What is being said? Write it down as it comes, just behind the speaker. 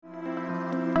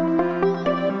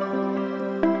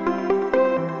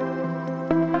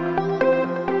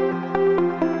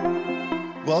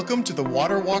Welcome to the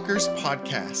Water Walkers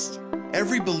podcast.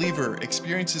 Every believer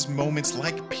experiences moments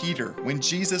like Peter when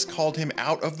Jesus called him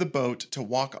out of the boat to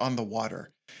walk on the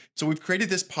water. So we've created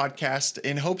this podcast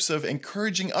in hopes of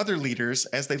encouraging other leaders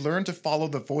as they learn to follow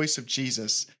the voice of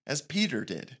Jesus, as Peter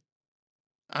did.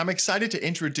 I'm excited to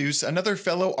introduce another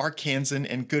fellow Arkansan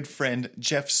and good friend,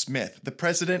 Jeff Smith, the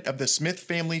president of the Smith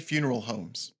Family Funeral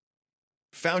Homes.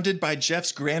 Founded by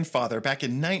Jeff's grandfather back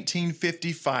in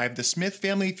 1955, the Smith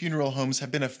Family Funeral Homes have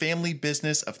been a family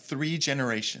business of 3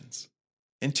 generations.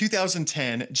 In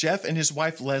 2010, Jeff and his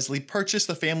wife Leslie purchased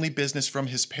the family business from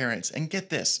his parents, and get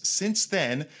this, since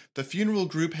then, the funeral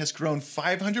group has grown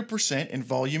 500% in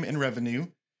volume and revenue,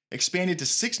 expanded to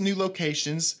 6 new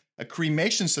locations, a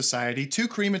cremation society, 2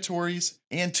 crematories,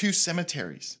 and 2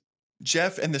 cemeteries.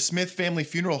 Jeff and the Smith Family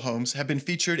Funeral Homes have been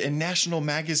featured in national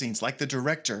magazines like The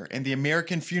Director and the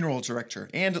American Funeral Director,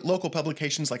 and local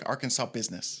publications like Arkansas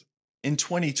Business. In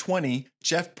 2020,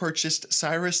 Jeff purchased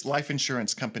Cyrus Life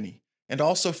Insurance Company and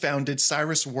also founded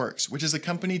Cyrus Works, which is a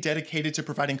company dedicated to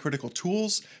providing critical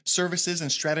tools, services,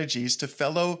 and strategies to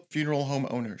fellow funeral home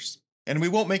owners. And we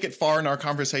won't make it far in our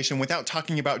conversation without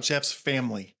talking about Jeff's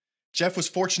family. Jeff was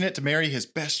fortunate to marry his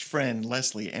best friend,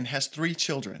 Leslie, and has 3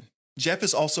 children. Jeff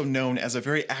is also known as a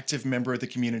very active member of the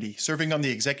community, serving on the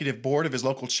executive board of his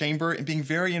local chamber and being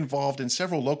very involved in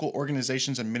several local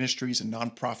organizations and ministries and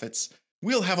nonprofits.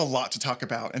 We'll have a lot to talk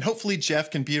about, and hopefully Jeff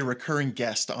can be a recurring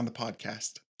guest on the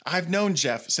podcast. I've known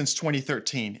Jeff since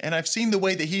 2013, and I've seen the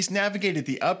way that he's navigated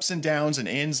the ups and downs and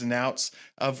ins and outs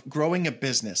of growing a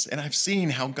business, and I've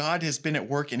seen how God has been at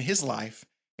work in his life,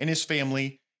 in his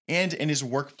family, and in his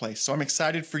workplace. So I'm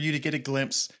excited for you to get a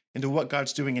glimpse into what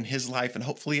God's doing in his life, and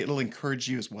hopefully it'll encourage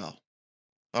you as well.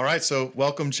 All right, so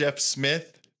welcome, Jeff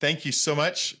Smith. Thank you so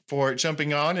much for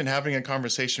jumping on and having a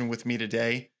conversation with me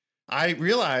today. I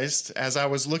realized as I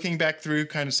was looking back through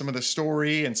kind of some of the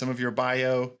story and some of your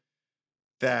bio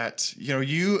that,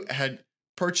 you had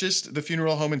purchased the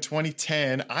funeral home in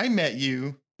 2010. I met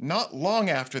you not long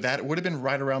after that. It would have been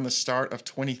right around the start of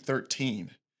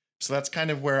 2013. So that's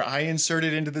kind of where I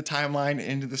inserted into the timeline,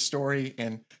 into the story,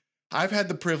 and I've had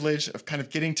the privilege of kind of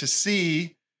getting to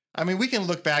see, we can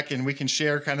look back and we can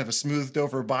share kind of a smoothed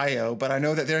over bio, but I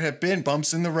know that there have been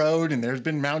bumps in the road and there's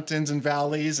been mountains and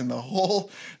valleys, and the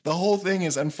whole thing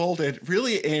is unfolded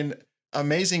really in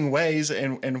amazing ways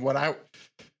and what I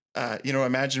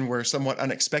imagine were somewhat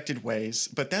unexpected ways.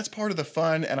 But that's part of the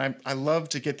fun, and I love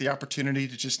to get the opportunity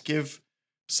to just give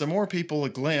some more people a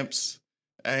glimpse,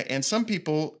 and some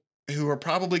people who are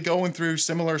probably going through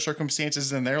similar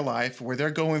circumstances in their life where they're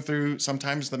going through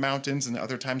sometimes the mountains and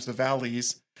other times the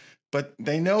valleys, but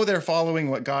they know they're following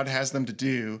what God has them to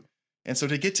do. And so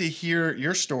to get to hear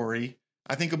your story,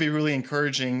 I think will be really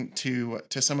encouraging to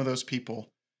some of those people.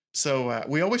 So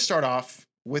we always start off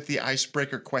with the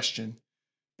icebreaker question.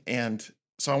 And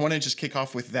so I want to just kick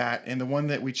off with that. And the one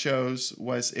that we chose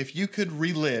was, if you could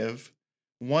relive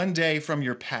one day from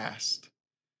your past,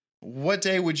 what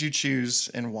day would you choose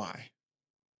and why?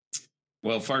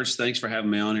 Well, first, thanks for having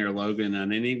me on here, Logan.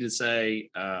 And I need to say,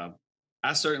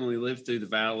 I certainly lived through the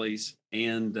valleys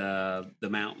and the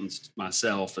mountains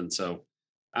myself. And so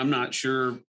I'm not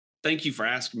sure. Thank you for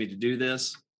asking me to do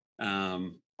this.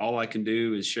 All I can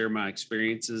do is share my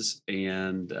experiences,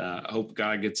 and I hope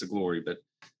God gets the glory. But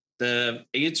the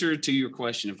answer to your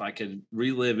question, if I could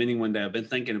relive any one day, I've been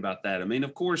thinking about that.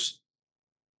 Of course,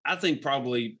 I think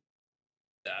probably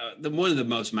probably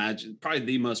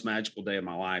the most magical day of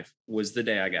my life was the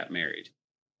day I got married.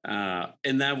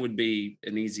 And that would be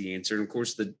an easy answer. And of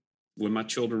course, when my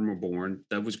children were born,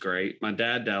 that was great. My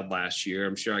dad died last year.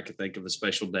 I'm sure I could think of a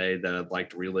special day that I'd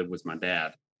like to relive with my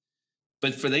dad.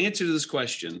 But for the answer to this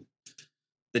question,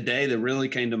 the day that really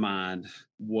came to mind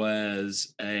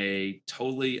was a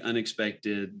totally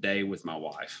unexpected day with my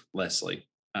wife, Leslie.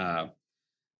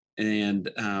 And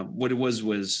what it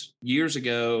was years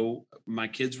ago, my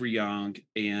kids were young,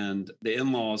 and the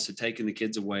in-laws had taken the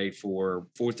kids away for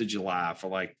 4th of July for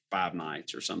like 5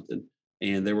 nights or something.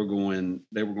 And they were going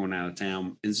out of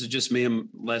town. And so just me and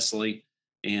Leslie,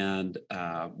 and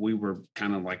we were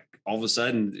kind of like, all of a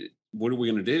sudden, what are we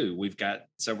going to do? We've got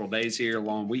several days here, a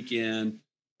long weekend,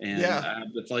 and I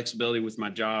have the flexibility with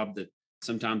my job that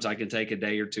sometimes I can take a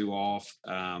day or 2 off.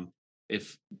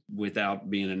 If without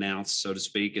being announced, so to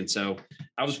speak. And so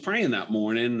I was praying that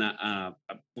morning. I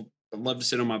love to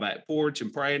sit on my back porch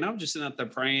and pray. And I was just sitting out there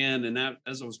praying. And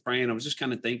as I was praying, I was just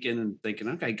kind of thinking,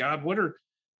 okay, God, what are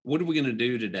we going to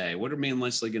do today? What are me and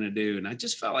Leslie going to do? And I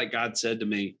just felt like God said to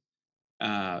me,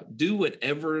 do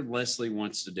whatever Leslie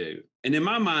wants to do. And in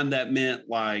my mind, that meant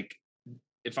like,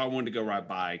 if I wanted to go ride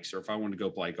bikes or if I wanted to go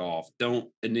play golf, don't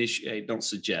initiate, don't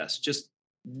suggest, just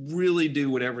really do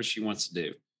whatever she wants to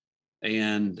do.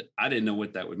 And I didn't know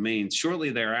what that would mean.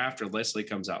 Shortly thereafter, Leslie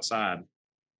comes outside.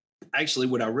 Actually,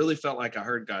 what I really felt like I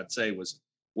heard God say was,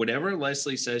 whatever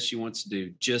Leslie says she wants to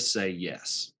do, just say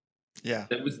yes. Yeah.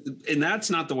 And that's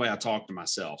not the way I talk to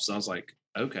myself. So I was like,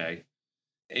 okay.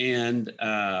 And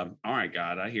all right,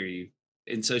 God, I hear you.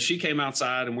 And so she came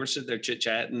outside and we're sitting there chit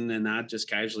chatting. And I just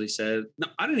casually said, no,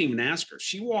 I didn't even ask her.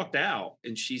 She walked out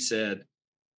and she said,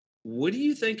 what do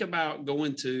you think about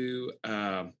going to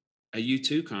a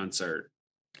U2 concert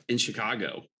in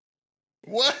Chicago?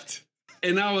 What?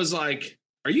 And I was like,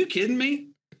 are you kidding me?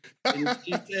 And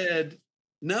she said,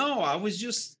 no, I was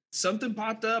just, something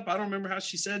popped up. I don't remember how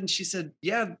she said. And she said,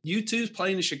 yeah, U2's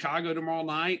playing in Chicago tomorrow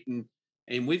night.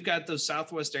 And we've got those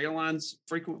Southwest Airlines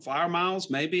frequent flyer miles.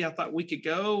 Maybe I thought we could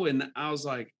go. And I was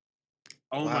like,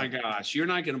 oh Wow. my gosh, you're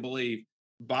not going to believe.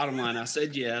 Bottom line, I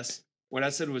said yes. What I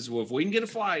said was, well, if we can get a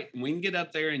flight and we can get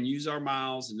up there and use our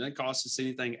miles and it doesn't cost us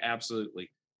anything, absolutely.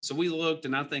 So we looked,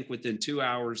 and I think within 2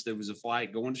 hours, there was a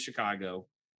flight going to Chicago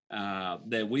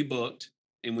that we booked,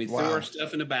 and we threw our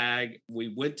stuff in a bag.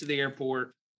 We went to the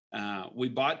airport. We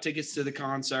bought tickets to the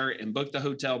concert and booked the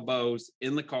hotel both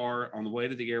in the car on the way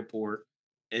to the airport.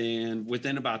 And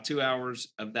within about 2 hours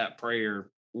of that prayer,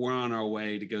 we're on our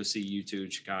way to go see U2 in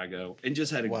Chicago, and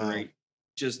just had a great,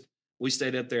 we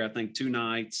stayed up there, I think 2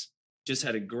 nights, just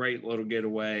had a great little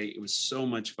getaway. It was so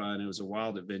much fun. It was a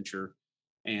wild adventure.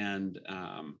 And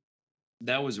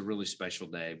that was a really special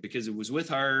day because it was with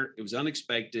her, it was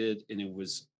unexpected, and it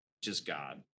was just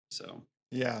God. So,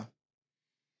 yeah.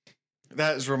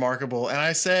 That is remarkable. And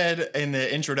I said in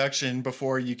the introduction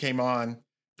before you came on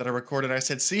that I recorded, I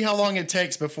said, see how long it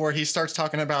takes before he starts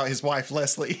talking about his wife,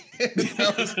 Leslie.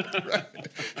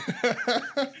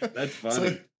 That's funny.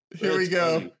 So here we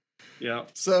go. Funny. Yeah.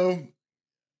 So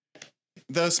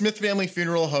the Smith Family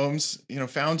Funeral Homes,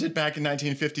 founded back in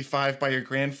 1955 by your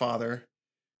grandfather.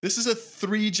 This is a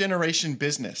 3-generation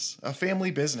business, a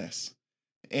family business.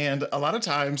 And a lot of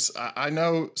times I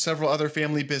know several other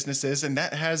family businesses, and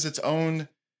that has its own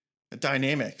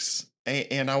dynamics.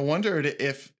 And I wondered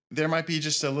if there might be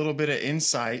just a little bit of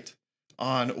insight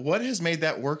on what has made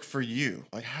that work for you.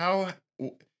 Like, how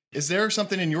is there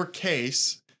something in your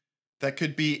case that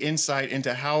could be insight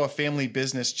into how a family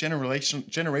business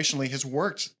generationally has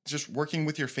worked, just working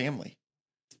with your family?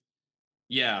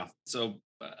 Yeah. So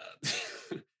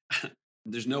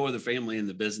there's no other family in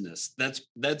the business.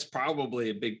 That's probably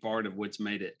a big part of what's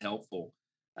made it helpful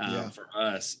for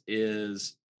us.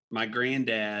 Is my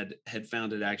granddad had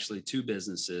founded actually 2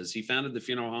 businesses. He founded the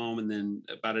funeral home, and then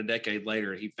about a decade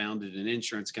later, he founded an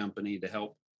insurance company to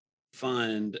help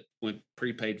fund with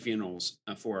prepaid funerals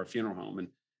for our funeral home. And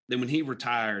then when he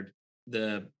retired,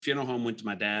 the funeral home went to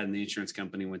my dad and the insurance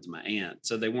company went to my aunt.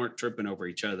 So they weren't tripping over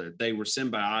each other. They were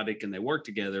symbiotic and they worked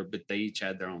together, but they each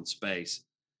had their own space.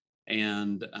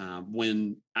 And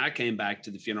when I came back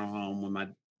to the funeral home, when I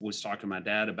was talking to my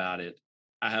dad about it,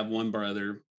 I have one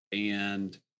brother,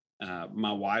 and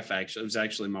my wife, actually, it was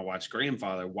actually my wife's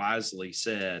grandfather, wisely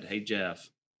said, hey, Jeff,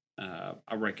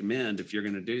 I recommend, if you're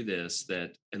going to do this,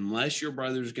 that unless your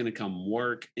brother's going to come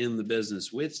work in the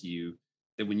business with you,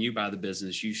 that when you buy the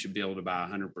business, you should be able to buy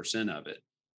 100% of it.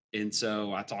 And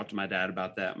so I talked to my dad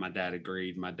about that. My dad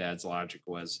agreed. My dad's logic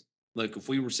was, look, if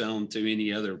we were selling to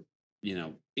any other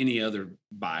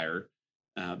buyer,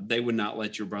 they would not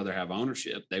let your brother have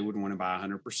ownership. They would want to buy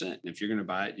 100%. And if you're going to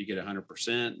buy it, you get 100%.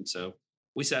 And so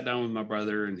we sat down with my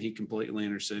brother, and he completely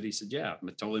understood. He said, yeah,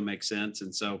 it totally makes sense.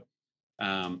 And so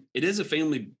it is a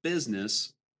family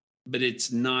business, but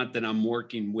it's not that I'm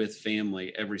working with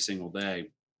family every single day.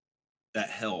 That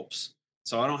helps.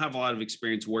 So I don't have a lot of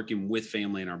experience working with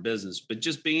family in our business, but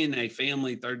just being a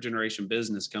family 3rd-generation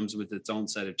business comes with its own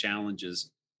set of challenges.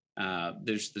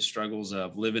 There's the struggles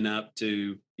of living up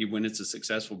to, when it's a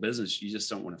successful business, you just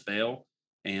don't want to fail,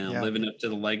 and living up to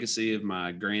the legacy of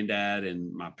my granddad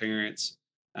and my parents,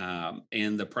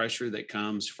 and the pressure that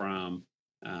comes from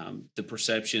the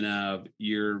perception of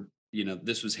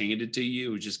this was handed to you,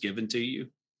 it was just given to you.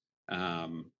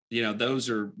 Those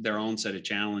are their own set of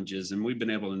challenges, and we've been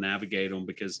able to navigate them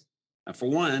because, for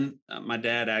one, my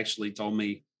dad actually told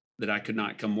me that I could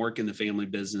not come work in the family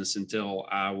business until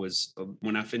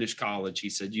when I finished college. He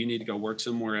said, you need to go work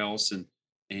somewhere else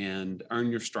and earn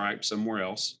your stripes somewhere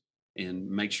else and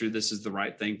make sure this is the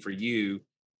right thing for you.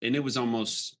 And it was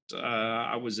almost,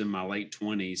 I was in my late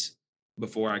 20s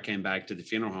before I came back to the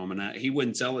funeral home, and he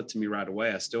wouldn't sell it to me right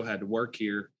away. I still had to work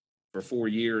here for 4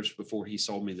 years before he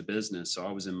sold me the business. So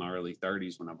I was in my early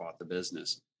 30s when I bought the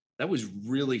business. That was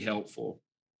really helpful.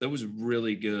 That was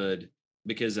really good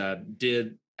because I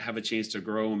did have a chance to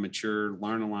grow and mature,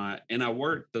 learn a lot. And I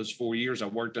worked those 4 years, I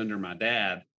worked under my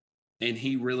dad, and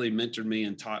he really mentored me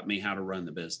and taught me how to run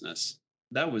the business.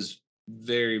 That was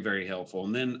very, very helpful.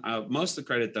 And then most of the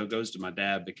credit though goes to my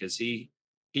dad because he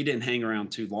didn't hang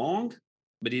around too long,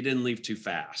 but he didn't leave too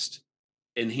fast,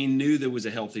 and he knew there was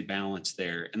a healthy balance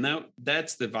there. And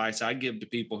that's the advice I give to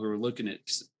people who are looking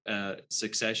at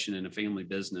succession in a family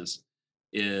business.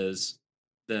 Is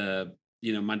the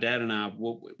my dad and I,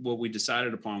 what we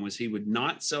decided upon was he would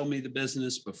not sell me the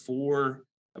business before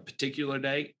a particular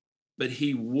date, but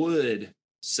he would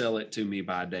sell it to me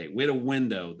by date. We had a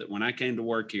window that when I came to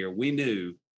work here, we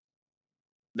knew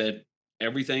that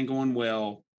everything going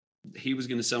well, he was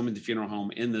going to sell me the funeral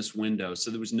home in this window.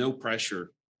 So there was no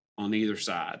pressure on either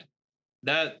side.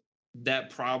 That that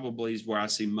probably is where I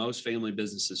see most family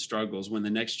businesses struggles when the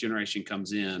next generation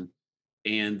comes in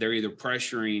and they're either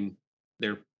pressuring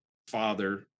their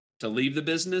father to leave the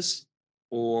business,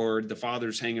 or the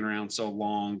father's hanging around so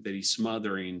long that he's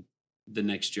smothering the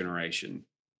next generation.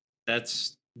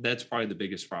 That's probably the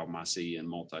biggest problem I see in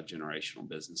multi-generational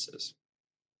businesses.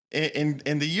 In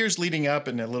the years leading up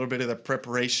and a little bit of the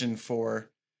preparation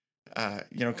for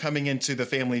coming into the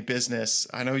family business,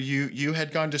 I know you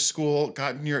had gone to school,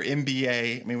 gotten your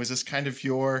MBA. I mean, was this kind of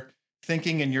your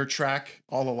thinking and your track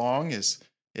all along,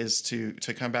 is to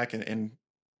come back and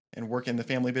work in the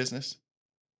family business?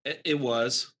 It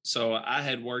was. So I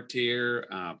had worked here.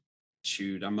 I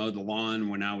mowed the lawn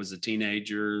when I was a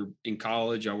teenager. In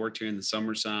college, I worked here in the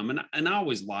summer some, and I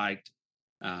always liked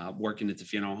working at the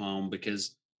funeral home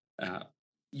because uh,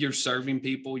 you're serving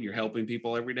people, you're helping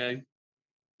people every day,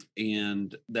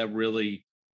 and that really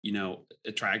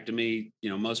attracted me.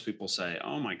 Most people say,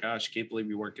 oh my gosh, can't believe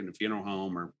you work in a funeral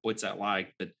home, or what's that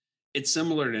like? But it's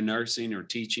similar to nursing or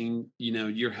teaching.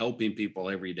 You're helping people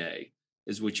every day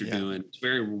is what you're Yeah. doing. It's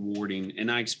very rewarding,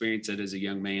 and I experienced it as a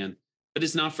young man, but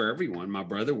it's not for everyone. My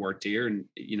brother worked here, and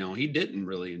he didn't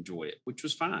really enjoy it, which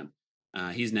was fine.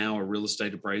 He's now a real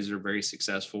estate appraiser, very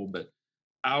successful. But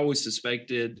I always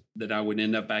suspected that I would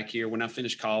end up back here. When I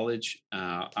finished college,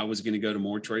 I was going to go to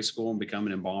mortuary school and become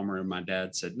an embalmer. And my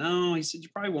dad said, no, he said, you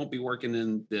probably won't be working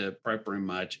in the prep room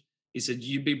much. He said,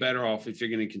 you'd be better off if you're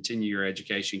going to continue your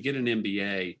education, get an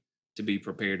MBA to be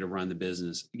prepared to run the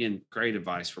business. Again, great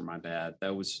advice from my dad.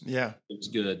 Yeah. It was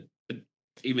good. But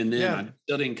even then, Yeah. I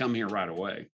still didn't come here right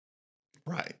away.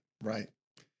 Right. Right.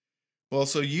 Well,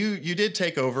 so you did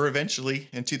take over eventually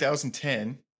in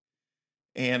 2010.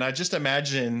 And I just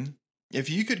imagine if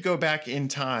you could go back in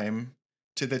time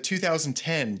to the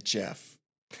 2010 Jeff,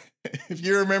 if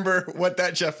you remember what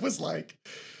that Jeff was like,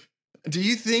 do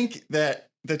you think that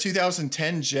the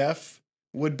 2010 Jeff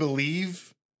would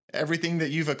believe everything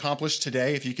that you've accomplished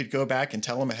today if you could go back and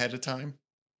tell him ahead of time?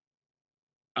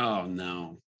 Oh,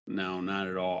 no, no, not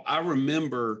at all. I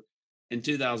remember in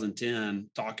 2010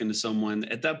 talking to someone.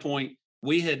 At that point,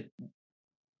 we had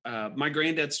my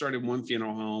granddad started one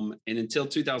funeral home, and until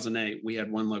 2008, we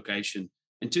had one location.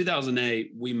 In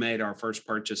 2008, we made our first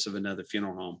purchase of another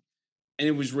funeral home, and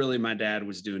it was really my dad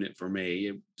was doing it for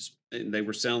me. And they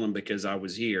were selling because I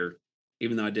was here,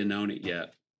 even though I didn't own it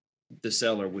yet. The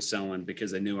seller was selling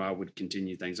because they knew I would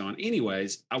continue things on.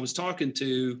 Anyways, I was talking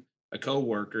to a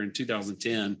coworker in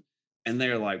 2010, and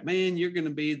they're like, "Man, you're going to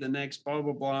be the next blah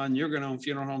blah blah, and you're going to own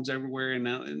funeral homes everywhere."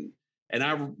 And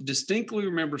I distinctly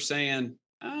remember saying,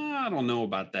 I don't know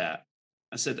about that.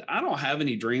 I said, I don't have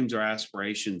any dreams or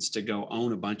aspirations to go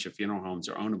own a bunch of funeral homes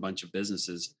or own a bunch of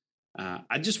businesses.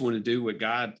 I just want to do what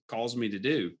God calls me to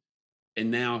do. And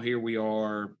now here we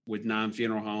are with 9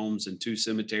 funeral homes and 2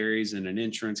 cemeteries and an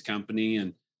insurance company,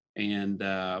 and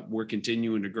we're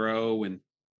continuing to grow. And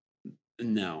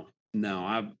no,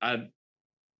 no,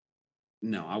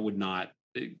 no, I would not.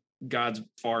 God's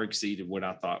far exceeded what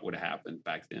I thought would have happened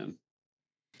back then.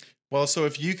 Well, so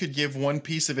if you could give one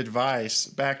piece of advice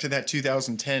back to that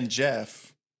 2010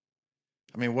 Jeff,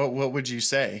 I mean, what would you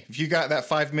say? If you got that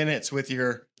 5 minutes with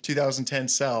your 2010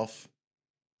 self,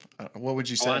 what would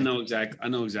you say? Oh, I know exactly. I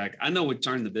know exactly. I know what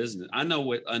turned the business. I know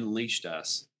what unleashed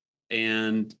us,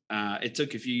 and it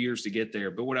took a few years to get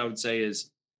there. But what I would say is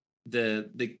the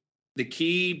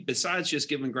key, besides just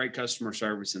giving great customer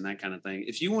service and that kind of thing,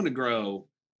 if you want to grow,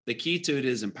 the key to it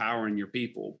is empowering your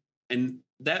people, and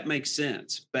that makes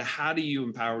sense. But how do you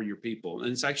empower your people?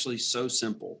 And it's actually so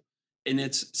simple, and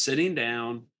it's sitting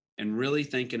down and really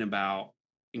thinking about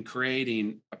and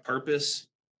creating a purpose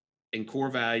and core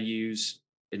values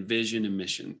and vision and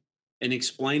mission, and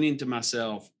explaining to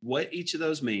myself what each of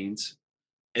those means,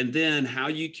 and then how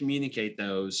you communicate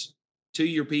those to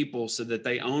your people so that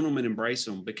they own them and embrace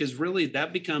them. Because really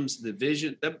that becomes the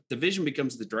vision, that the vision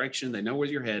becomes the direction. They know where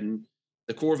you're heading.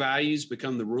 The core values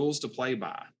become the rules to play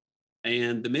by.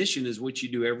 And the mission is what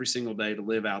you do every single day to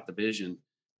live out the vision.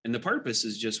 And the purpose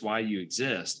is just why you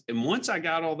exist. And once I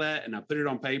got all that and I put it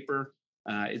on paper,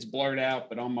 it's blurred out,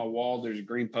 but on my wall, there's a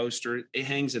green poster. It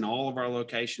hangs in all of our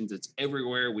locations. It's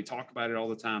everywhere. We talk about it all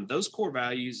the time. Those core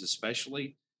values,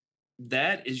 especially,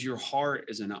 that is your heart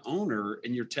as an owner.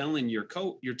 And you're telling your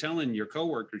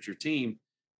coworkers, your team,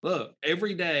 look,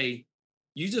 every day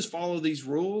you just follow these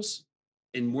rules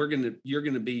and you're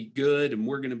going to be good and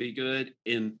we're going to be good.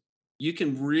 And you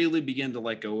can really begin to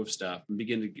let go of stuff and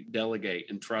begin to delegate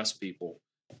and trust people.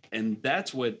 And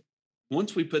that's what,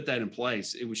 once we put that in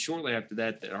place, it was shortly after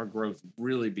that that our growth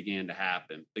really began to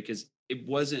happen, because it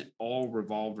wasn't all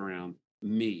revolved around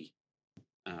me.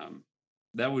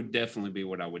 That would definitely be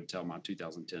what I would tell my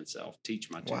 2010 self,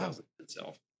 teach my 2010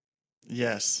 self.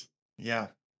 Yes. Yeah.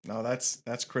 No,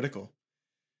 that's critical.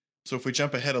 So if we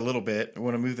jump ahead a little bit, I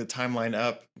want to move the timeline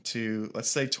up to,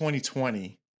 let's say,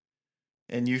 2020.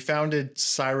 And you founded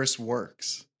Cyrus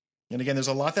Works. And again, there's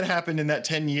a lot that happened in that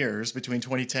 10 years between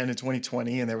 2010 and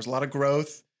 2020. And there was a lot of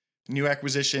growth, new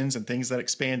acquisitions and things that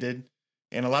expanded,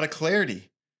 and a lot of clarity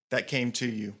that came to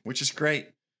you, which is great.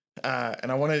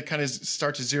 And I want to kind of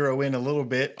start to zero in a little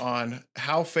bit on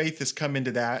how faith has come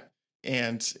into that,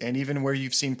 and even where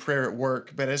you've seen prayer at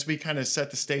work. But as we kind of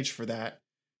set the stage for that,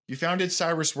 you founded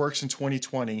Cyrus Works in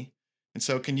 2020. And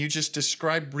so can you just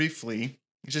describe briefly,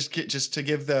 just to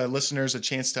give the listeners a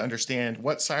chance to understand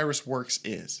what Cyrus Works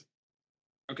is?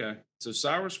 Okay. So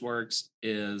Cyrus Works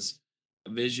is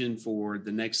a vision for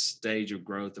the next stage of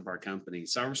growth of our company.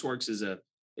 Cyrus Works is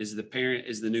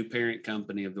the new parent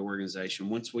company of the organization.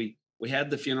 Once we had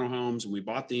the funeral homes and we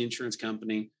bought the insurance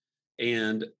company,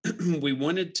 and we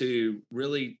wanted to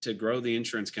really to grow the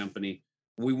insurance company,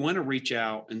 we want to reach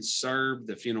out and serve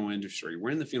the funeral industry. We're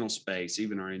in the funeral space,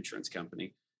 even our insurance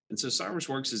company. And so Cyrus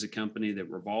Works is a company that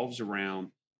revolves around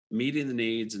meeting the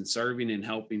needs and serving and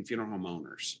helping funeral home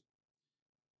owners.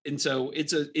 And so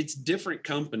it's different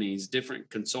companies, different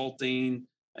consulting,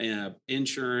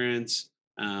 insurance,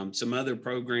 some other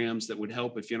programs that would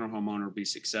help a funeral home owner be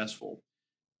successful.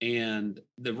 And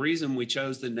the reason we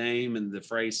chose the name and the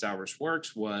phrase Cyrus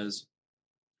Works was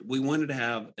we wanted to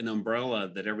have an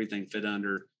umbrella that everything fit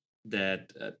under,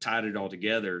 that tied it all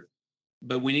together,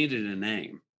 but we needed a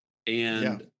name.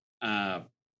 And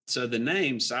so the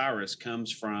name Cyrus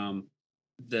comes from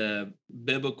the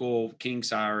biblical King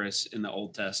Cyrus in the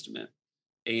Old Testament.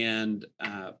 And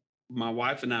my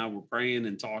wife and I were praying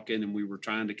and talking, and we were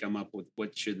trying to come up with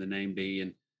what should the name be.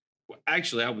 And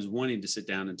actually, I was wanting to sit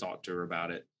down and talk to her about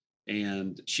it.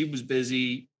 And she was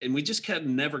busy, and we just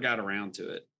never got around to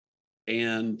it.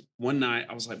 And one night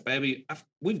I was like, baby,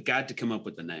 we've got to come up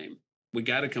with the name. We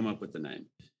got to come up with the name.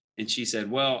 And she said,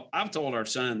 well, I've told our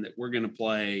son that we're going to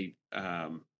play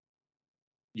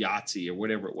Yahtzee or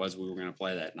whatever it was we were going to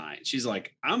play that night. She's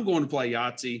like, I'm going to play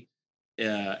Yahtzee.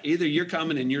 Either you're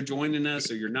coming and you're joining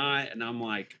us or you're not. And I'm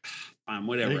like, fine,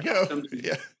 whatever.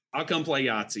 I'll come play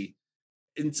Yahtzee.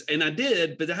 And I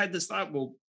did, but I had this thought,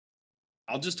 well,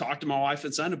 I'll just talk to my wife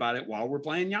and son about it while we're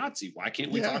playing Yahtzee. Why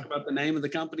can't we talk about the name of the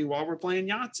company while we're playing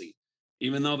Yahtzee?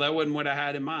 Even though that wasn't what I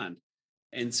had in mind.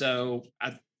 And so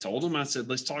I told him, I said,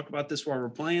 let's talk about this while we're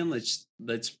playing. Let's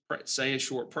say a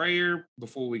short prayer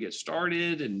before we get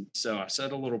started. And so I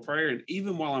said a little prayer. And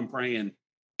even while I'm praying,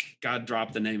 God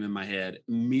dropped the name in my head,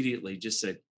 immediately just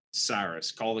said,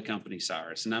 Cyrus, call the company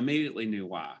Cyrus. And I immediately knew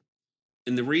why.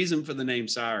 And the reason for the name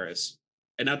Cyrus,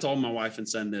 and I told my wife and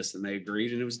son this, and they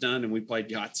agreed, and it was done. And we played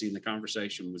Yahtzee, and the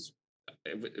conversation was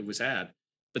had.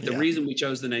 But the reason we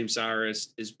chose the name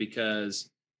Cyrus is because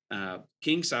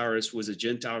King Cyrus was a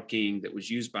Gentile king that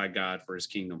was used by God for his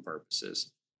kingdom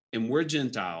purposes. And we're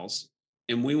Gentiles,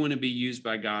 and we want to be used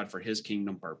by God for his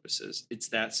kingdom purposes. It's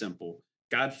that simple.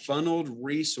 God funneled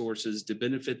resources to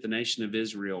benefit the nation of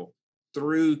Israel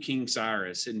through King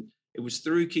Cyrus. And it was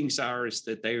through King Cyrus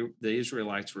that the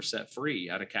Israelites were set free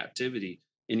out of captivity.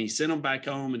 And he sent them back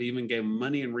home and even gave them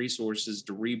money and resources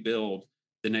to rebuild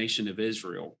the nation of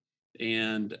Israel.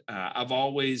 And I've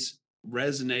always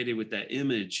resonated with that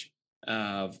image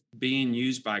of being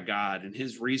used by God and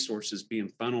his resources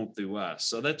being funneled through us.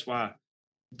 So that's why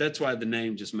the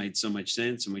name just made so much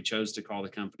sense. And we chose to call the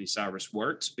company Cyrus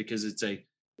Works, because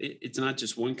it's not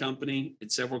just one company,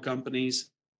 it's several companies.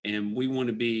 And we want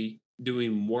to be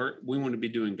doing work. We want to be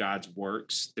doing God's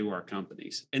works through our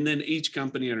companies. And then each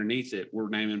company underneath it, we're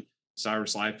naming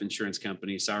Cyrus Life Insurance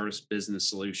Company, Cyrus Business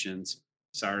Solutions,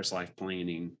 Cyrus Life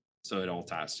Planning. So it all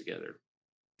ties together.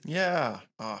 Yeah.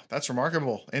 Oh, that's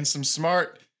remarkable. And some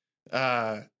smart,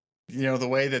 the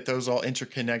way that those all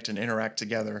interconnect and interact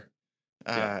together.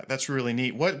 Yeah. That's really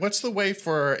neat. What's the way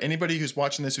for anybody who's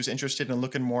watching this who's interested in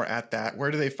looking more at that?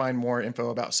 Where do they find more info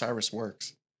about Cyrus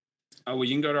Works? Oh, well,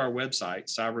 you can go to our website,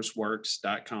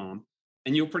 cyrusworks.com,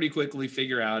 and you'll pretty quickly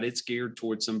figure out it's geared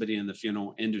towards somebody in the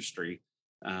funeral industry.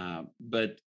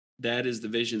 But that is the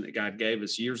vision that God gave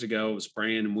us years ago. I was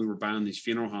praying and we were buying these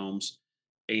funeral homes.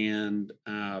 And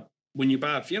when you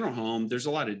buy a funeral home, there's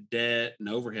a lot of debt and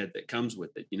overhead that comes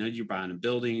with it. You know, you're buying a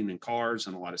building and cars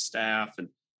and a lot of staff. And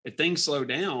if things slow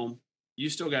down, you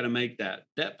still got to make that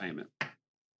debt payment.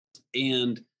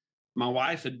 And my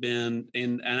wife had been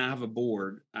and I have a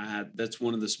board. I had That's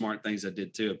one of the smart things I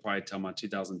did too. I'd probably tell my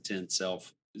 2010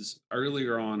 self is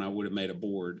earlier on I would have made a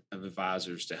board of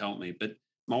advisors to help me. But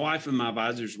my wife and my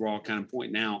advisors were all kind of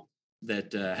pointing out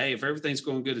that hey, if everything's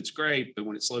going good, it's great. But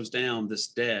when it slows down, this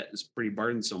debt is pretty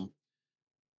burdensome.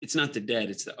 It's not the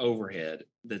debt, it's the overhead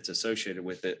that's associated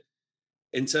with it.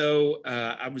 And so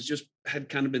I was just had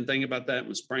kind of been thinking about that and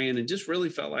was praying and just really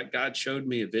felt like God showed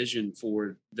me a vision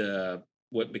for the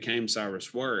what became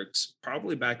Cyrus Works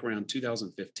probably back around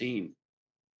 2015.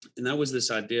 And that was this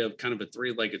idea of kind of a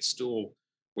three-legged stool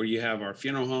where you have our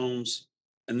funeral homes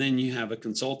and then you have a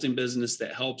consulting business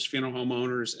that helps funeral home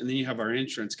owners and then you have our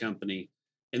insurance company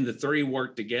and the three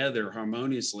work together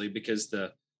harmoniously because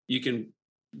the you can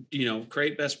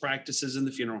create best practices in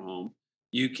the funeral home.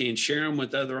 You can share them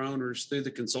with other owners through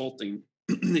the consulting.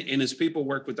 And as people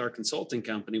work with our consulting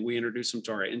company, we introduce them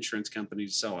to our insurance company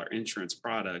to sell our insurance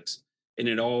products. And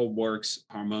it all works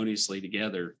harmoniously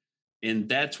together. And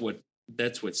that's what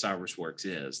Cyrus Works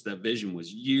is. That vision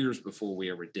was years before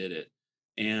we ever did it.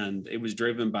 And it was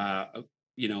driven by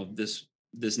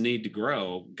this need to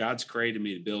grow. God's created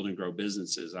me to build and grow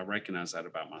businesses. I recognize that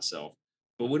about myself.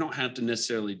 But we don't have to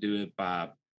necessarily do it by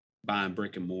buying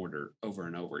brick and mortar over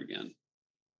and over again.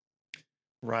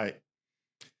 Right.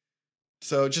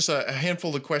 So, just a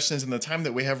handful of questions in the time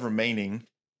that we have remaining.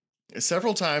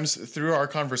 Several times through our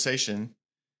conversation,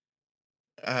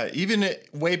 even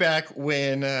way back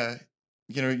when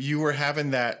you were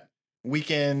having that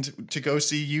weekend to go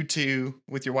see U2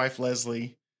 with your wife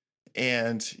Leslie,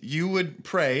 and you would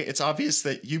pray. It's obvious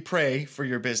that you pray for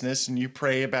your business and you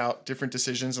pray about different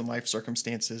decisions and life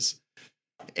circumstances.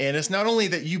 And it's not only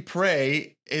that you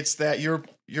pray, it's that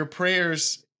your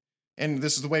prayers, and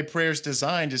this is the way prayer is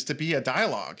designed, is to be a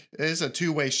dialogue. It is a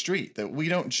two-way street, that we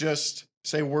don't just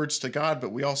say words to God,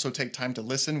 but we also take time to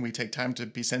listen. We take time to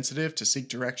be sensitive, to seek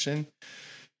direction.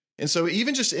 And so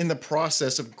even just in the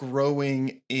process of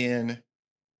growing in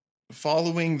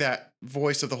following that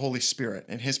voice of the Holy Spirit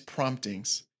and his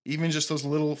promptings, even just those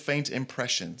little faint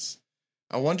impressions,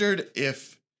 I wondered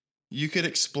if you could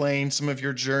explain some of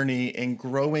your journey in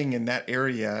growing in that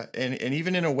area, and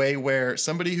even in a way where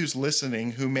somebody who's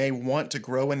listening who may want to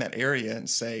grow in that area and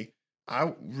say,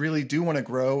 I really do want to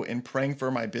grow in praying for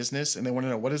my business, and they want to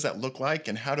know, what does that look like,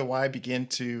 and how do I begin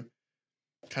to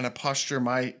kind of posture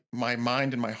my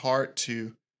mind and my heart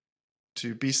to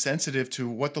be sensitive to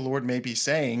what the Lord may be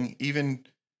saying, even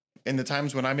in the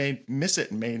times when I may miss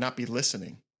it and may not be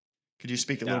listening. Could you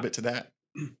speak a little Yeah, bit to that?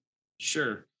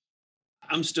 sure.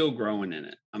 I'm still growing in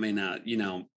it. I mean,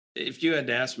 if you had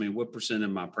to ask me what percent of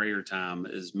my prayer time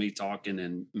is me talking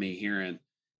and me hearing,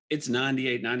 it's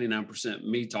 98, 99%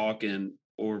 me talking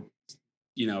or,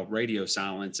 radio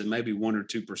silence, and maybe 1 or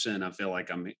 2% I feel like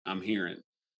I'm hearing.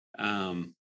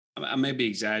 I may be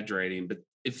exaggerating, but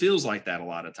it feels like that a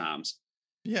lot of times.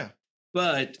 Yeah.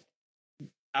 But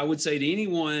I would say to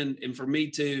anyone, and for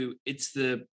me too,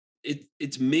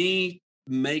 it's me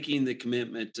making the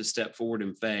commitment to step forward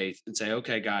in faith and say,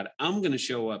 okay, God, I'm going to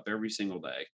show up every single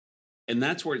day. And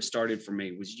that's where it started for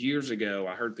me. Was years ago.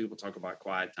 I heard people talk about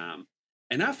quiet time,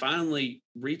 and I finally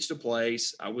reached a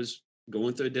place. I was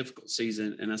going through a difficult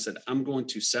season, and I said, I'm going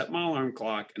to set my alarm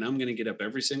clock, and I'm going to get up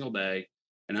every single day,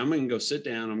 and I'm going to go sit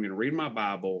down. I'm going to read my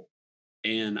Bible,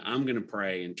 and I'm going to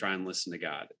pray and try and listen to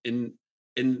God. And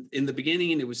in the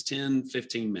beginning, it was 10,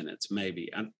 15 minutes,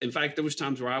 maybe. In fact, there was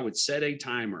times where I would set a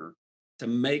timer to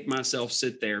make myself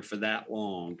sit there for that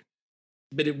long.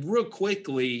 But it real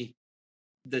quickly,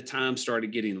 the time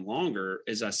started getting longer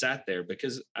as I sat there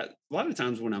because a lot of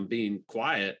times when I'm being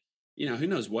quiet, who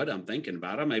knows what I'm thinking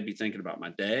about? I may be thinking about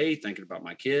my day, thinking about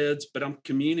my kids, but I'm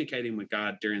communicating with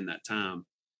God during that time.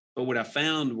 But what I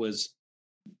found was,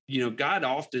 God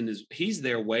often he's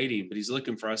there waiting, but he's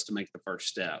looking for us to make the first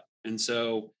step. And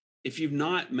so if you've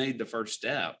not made the first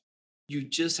step, you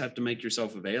just have to make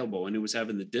yourself available. And it was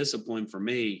having the discipline for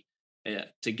me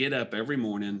to get up every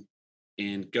morning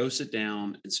and go sit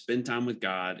down and spend time with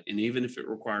God. And even if it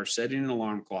requires setting an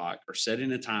alarm clock or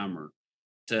setting a timer,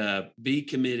 to be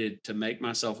committed to make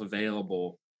myself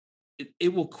available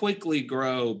it will quickly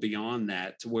grow beyond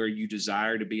that to where you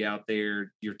desire to be out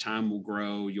there. Your time will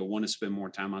grow. You'll want to spend more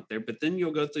time out there, but then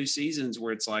you'll go through seasons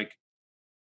where it's like,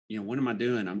 what am I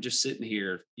doing? I'm just sitting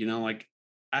here, like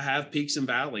I have peaks and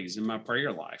valleys in my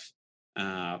prayer life.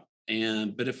 Uh,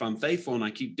 but if I'm faithful and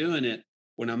I keep doing it,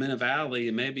 when I'm in a valley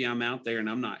and maybe I'm out there and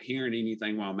I'm not hearing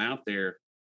anything while I'm out there,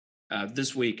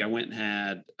 this week I went and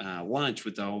had lunch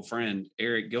with the old friend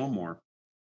Eric Gilmore,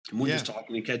 and we're Yeah. just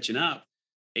talking and catching up.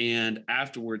 And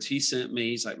afterwards, he's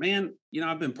like, "Man,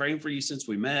 I've been praying for you since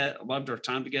we met. I loved our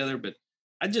time together, but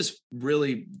I just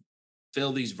really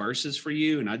feel these verses for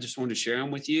you, and I just wanted to share them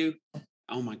with you."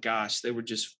 Oh my gosh, they were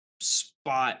just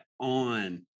spot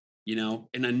on,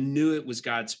 and I knew it was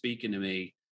God speaking to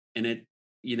me. And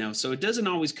so it doesn't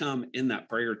always come in that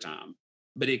prayer time,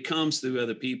 but it comes through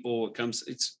other people.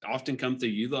 It's often come through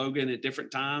you, Logan, at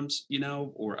different times,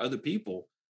 or other people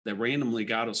that randomly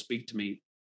God will speak to me.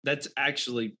 That's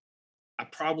actually, I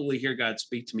probably hear God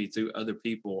speak to me through other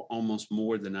people almost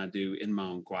more than I do in my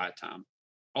own quiet time.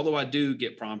 Although I do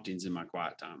get promptings in my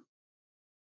quiet time.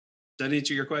 Does that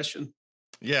answer your question?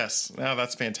 Yes. Now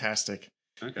that's fantastic.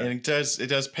 Okay. And it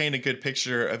does paint a good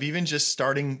picture of even just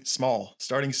starting small,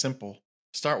 starting simple.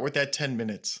 Start with that 10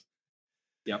 minutes.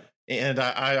 Yep. And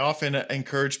I often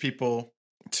encourage people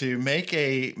to make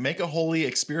a holy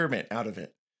experiment out of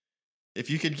it. If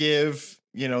you could give,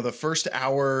 the first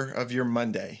hour of your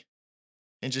Monday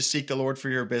and just seek the Lord for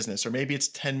your business, or maybe it's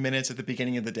 10 minutes at the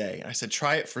beginning of the day. I said,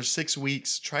 try it for 6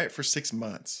 weeks, try it for 6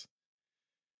 months.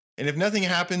 And if nothing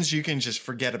happens, you can just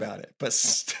forget about it. But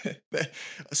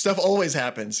stuff always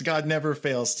happens. God never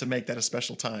fails to make that a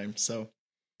special time. So,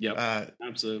 Yep.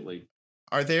 Absolutely.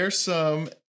 are there some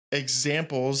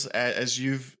examples as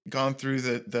you've gone through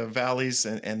the valleys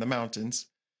and the mountains?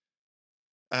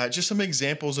 Just some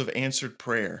examples of answered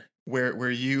prayer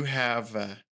where you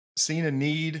have seen a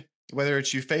need, whether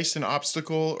it's you faced an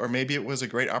obstacle or maybe it was a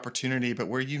great opportunity, but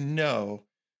where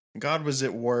God was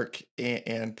at work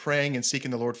and praying and seeking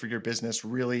the Lord for your business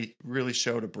really, really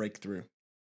showed a breakthrough.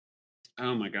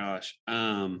 Oh my gosh.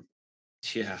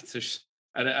 Yeah,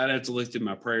 I'd have to look through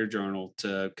my prayer journal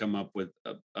to come up with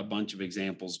a bunch of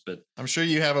examples, but I'm sure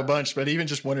you have a bunch, but even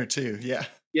just one or two. Yeah.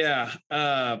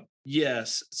 yeah.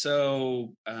 Yes.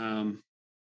 So,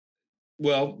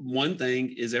 well, one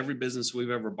thing is every business we've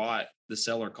ever bought, the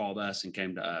seller called us and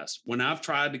came to us. When I've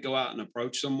tried to go out and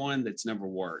approach someone, that's never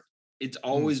worked. It's Mm.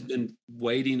 always been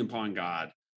waiting upon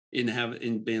God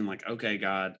and being like, okay,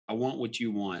 God, I want what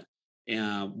you want.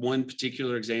 And one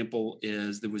particular example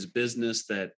is there was a business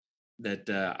that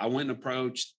I went and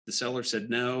approached. The seller said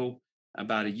no.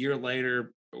 About a year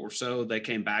later or so, they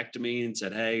came back to me and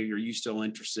said, "Hey, are you still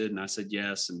interested?" And I said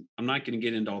yes. And I'm not going to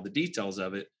get into all the details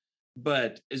of it,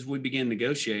 but as we began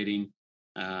negotiating,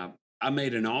 uh, I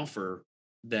made an offer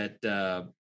that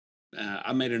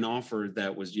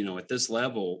was, at this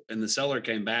level, and the seller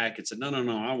came back and said, "No, no,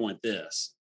 no, I want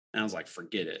this." And I was like,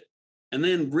 "Forget it." And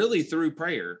then, really, through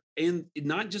prayer, and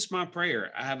not just my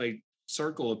prayer, I have a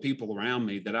circle of people around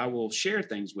me that I will share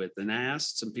things with, and I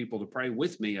asked some people to pray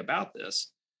with me about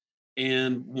this.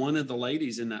 And one of the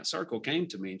ladies in that circle came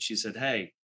to me and she said,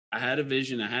 "Hey, I had a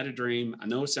vision, I had a dream. I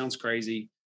know it sounds crazy,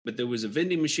 but there was a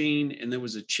vending machine and there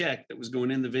was a check that was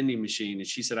going in the vending machine." And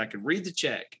she said, "I could read the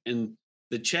check, and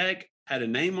the check had a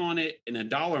name on it and a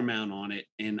dollar amount on it.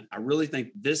 And I really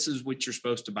think this is what you're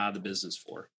supposed to buy the business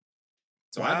for."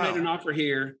 So I'd made an Wow. offer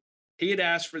here. He had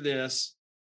asked for this,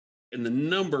 and the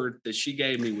number that she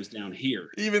gave me was down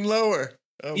here, Even lower.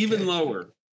 even Okay.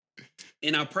 lower.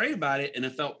 And I prayed about it and I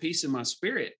felt peace in my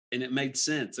spirit and it made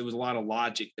sense. There was a lot of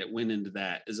logic that went into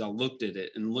that as I looked at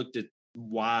it and looked at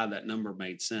why that number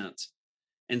made sense.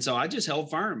 And so I just held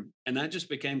firm and I just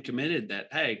became committed that,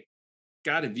 hey,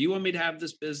 God, if you want me to have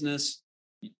this business,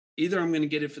 either I'm going to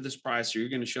get it for this price or you're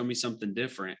going to show me something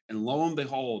different. And lo and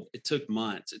behold, it took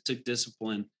months, it took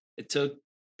discipline, it took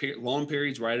long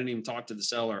periods where I didn't even talk to the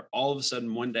seller. All of a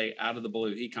sudden, one day out of the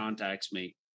blue, he contacts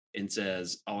me and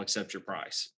says, "I'll accept your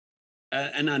price."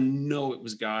 And I know it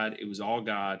was God. It was all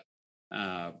God.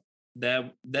 Uh,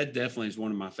 that definitely is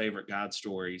one of my favorite God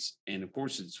stories, and of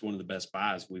course, it's one of the best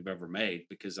buys we've ever made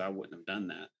because I wouldn't have done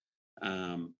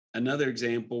that. Another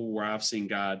example where I've seen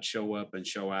God show up and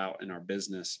show out in our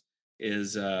business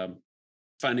is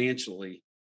financially.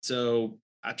 So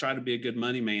I try to be a good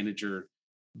money manager,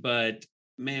 but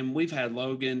man, we've had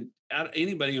Logan.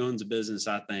 Anybody who owns a business,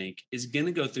 I think, is going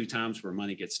to go through times where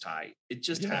money gets tight. It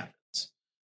just Yeah. happens.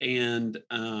 And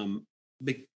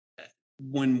be-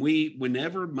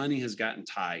 whenever money has gotten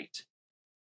tight,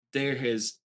 there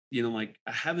has, like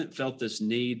I haven't felt this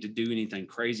need to do anything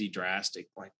crazy drastic,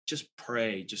 like just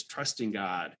pray, just trusting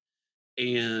God.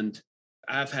 And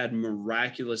I've had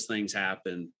miraculous things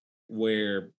happen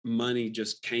where money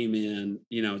just came in,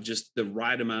 just the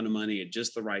right amount of money at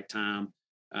just the right time.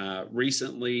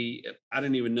 Recently, I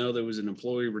didn't even know there was an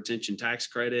employee retention tax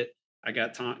credit. I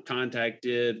got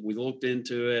contacted. We looked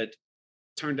into it.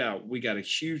 Turned out we got a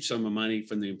huge sum of money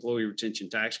from the employee retention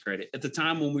tax credit. At the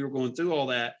time when we were going through all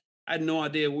that, I had no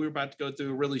idea we were about to go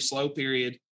through a really slow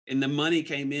period, and the money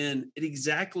came in at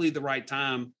exactly the right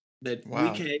time that we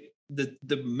Wow. can. The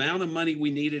amount of money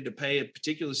we needed to pay a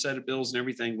particular set of bills and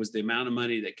everything was the amount of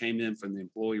money that came in from the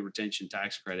employee retention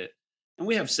tax credit. And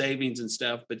we have savings and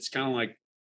stuff, but it's kind of like,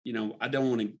 I don't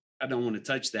want to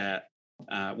touch that.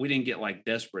 We didn't get like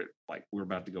desperate, like we're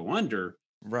about to go under,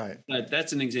 Right. but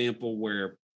that's an example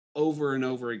where over and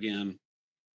over again.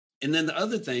 And then the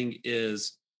other thing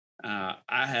is,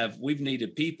 we've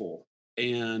needed people,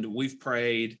 and we've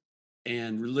prayed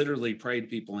and literally prayed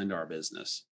people into our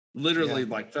business. Yeah. Literally,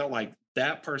 like, felt like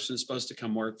that person is supposed to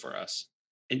come work for us,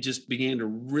 and just began to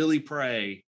really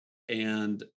pray.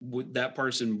 And that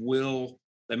person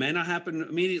that may not happen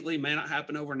immediately, may not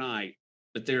happen overnight,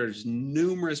 but there's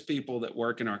numerous people that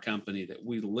work in our company that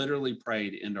we literally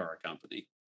prayed into our company.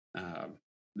 Um,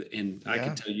 and I Yeah.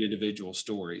 could tell you individual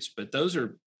stories, but those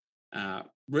are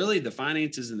really the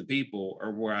finances and the people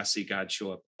are where I see God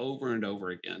show up over and over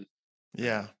again. Uh,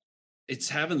 Yeah. it's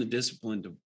having the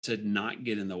discipline to not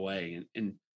get in the way,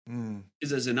 and Mm.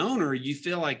 because as an owner, you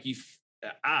feel like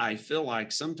I feel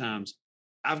like sometimes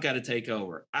I've got to take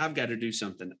over, I've got to do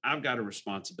something, I've got a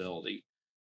responsibility,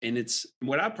 and it's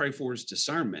what I pray for is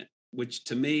discernment, which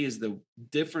to me is the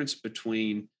difference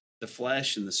between the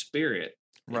flesh and the spirit.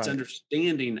 It's Right.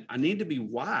 understanding I need to be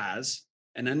wise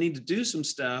and I need to do some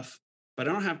stuff, but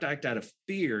I don't have to act out of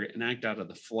fear and act out of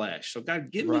the flesh. So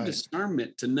God, give me Right.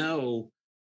 discernment to know,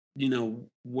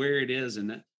 where it is,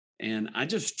 and I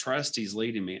just trust He's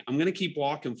leading me. I'm going to keep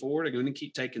walking forward. I'm going to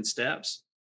keep taking steps,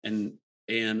 and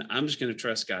I'm just going to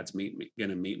trust God's going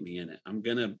to meet me in it. I'm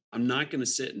not going to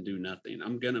sit and do nothing.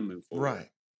 I'm going to move forward. Right.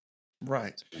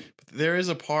 Right. So, But there is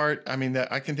a part, I mean,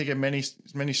 that I can think of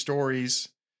many stories,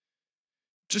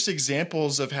 just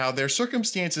examples of how there are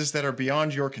circumstances that are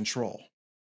beyond your control,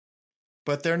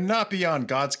 but they're not beyond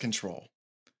God's control.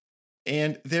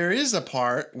 And there is a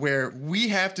part where we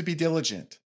have to be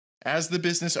diligent as the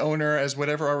business owner, as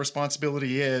whatever our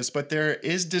responsibility is, but there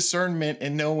is discernment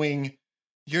in knowing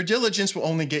your diligence will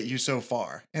only get you so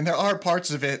far. And there are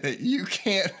parts of it that you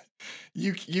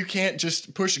can't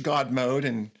just push God mode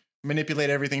and manipulate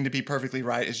everything to be perfectly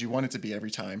right as you want it to be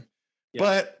every time. yeah.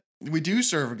 But we do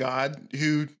serve a God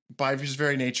who, by his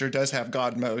very nature, does have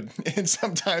God mode, and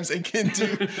sometimes it can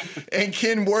do and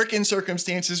can work in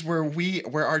circumstances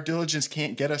where our diligence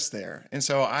can't get us there. And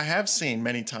so I have seen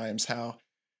many times how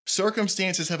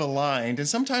circumstances have aligned, and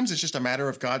sometimes it's just a matter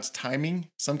of God's timing.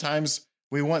 Sometimes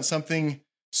we want something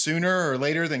sooner or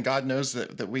later than God knows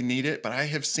that we need it. But I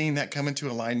have seen that come into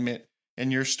alignment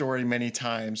in your story many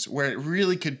times where it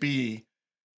really could be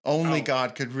only Oh,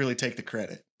 God could really take the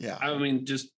credit. Yeah. I mean,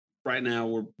 just right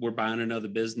now we're buying another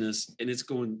business, and it's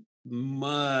going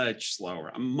much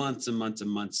slower, months and months and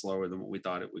months slower than what we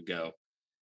thought it would go.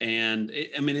 And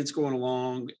I mean, it's going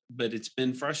along, but it's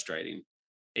been frustrating.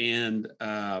 And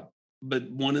but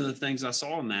one of the things I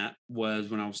saw in that was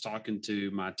when I was talking to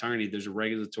my attorney. There's a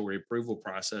regulatory approval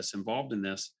process involved in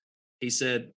this. He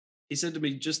said he said to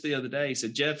me just the other day. He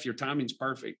said, "Jeff, your timing's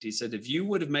perfect." He said, "If you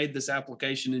would have made this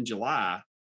application in July,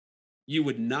 you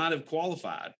would not have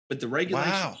qualified. But the Wow.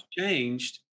 regulations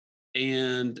changed,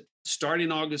 and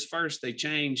starting August 1st, they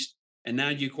changed, and now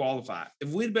you qualify. If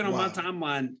we'd been on my Wow.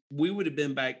 timeline, we would have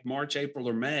been back March, April,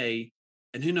 or May,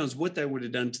 and who knows what they would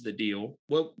have done to the deal.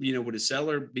 Well, would a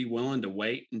seller be willing to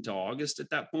wait until August at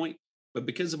that point? But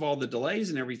because of all the delays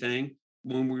and everything,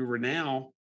 when we were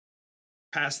now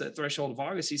past that threshold of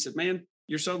August, he said, "Man,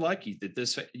 you're so lucky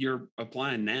that you're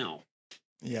applying now."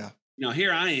 Yeah. Now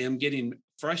here I am getting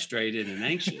frustrated and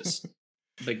anxious,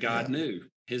 but God Yeah. knew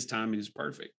His timing is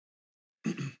perfect.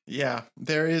 Yeah.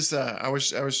 There is I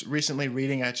was recently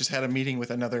reading, I just had a meeting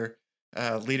with another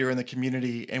leader in the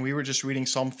community, and we were just reading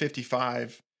Psalm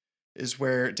 55 is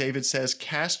where David says,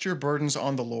 "Cast your burdens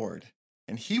on the Lord,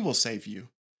 and he will save you.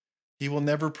 He will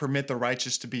never permit the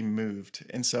righteous to be moved."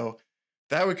 And so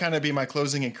that would kind of be my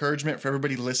closing encouragement for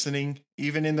everybody listening,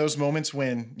 even in those moments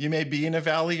when you may be in a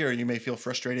valley or you may feel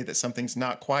frustrated that something's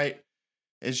not quite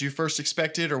as you first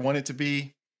expected or want it to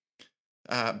be.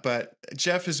 But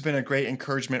Jeff has been a great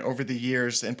encouragement over the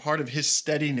years, and part of his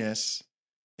steadiness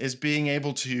is being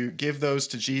able to give those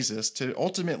to Jesus, to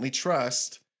ultimately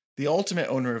trust the ultimate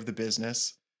owner of the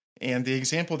business, And the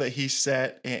example that he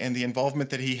set and the involvement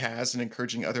that he has in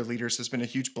encouraging other leaders has been a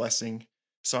huge blessing.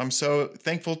 So I'm so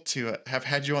thankful to have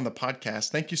had you on the podcast.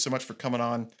 Thank you so much for coming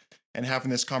on and having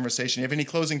this conversation. You have any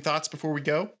closing thoughts before we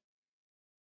go?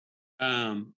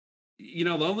 Um, the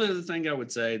only other thing I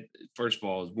would say, first of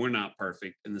all, is we're not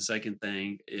perfect. And the second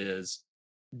thing is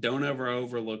don't ever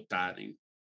overlook tithing.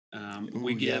 Ooh,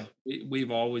 yeah.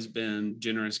 We've always been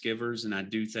generous givers, and I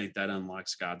do think that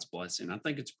unlocks God's blessing. I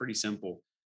think it's pretty simple.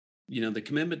 The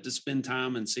commitment to spend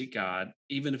time and seek God,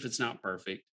 even if it's not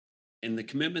perfect, and the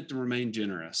commitment to remain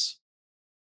generous,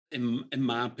 in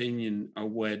my opinion, are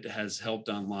what has helped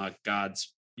unlock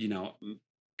God's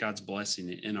blessing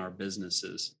in our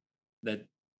businesses. That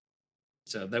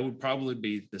so that would probably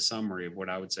be the summary of what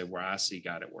I would say where I see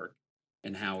God at work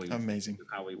and Amazing.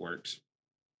 how he works.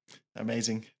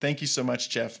 Amazing. Thank you so much,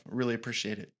 Jeff. Really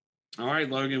appreciate it. All right,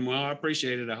 Logan. Well, I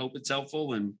appreciate it. I hope it's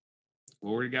helpful, and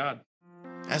glory to God.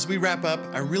 As we wrap up,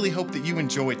 I really hope that you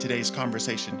enjoyed today's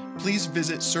conversation. Please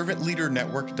visit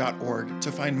servantleadernetwork.org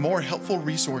to find more helpful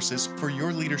resources for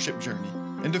your leadership journey.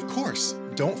 And of course,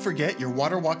 don't forget your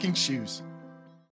water walking shoes.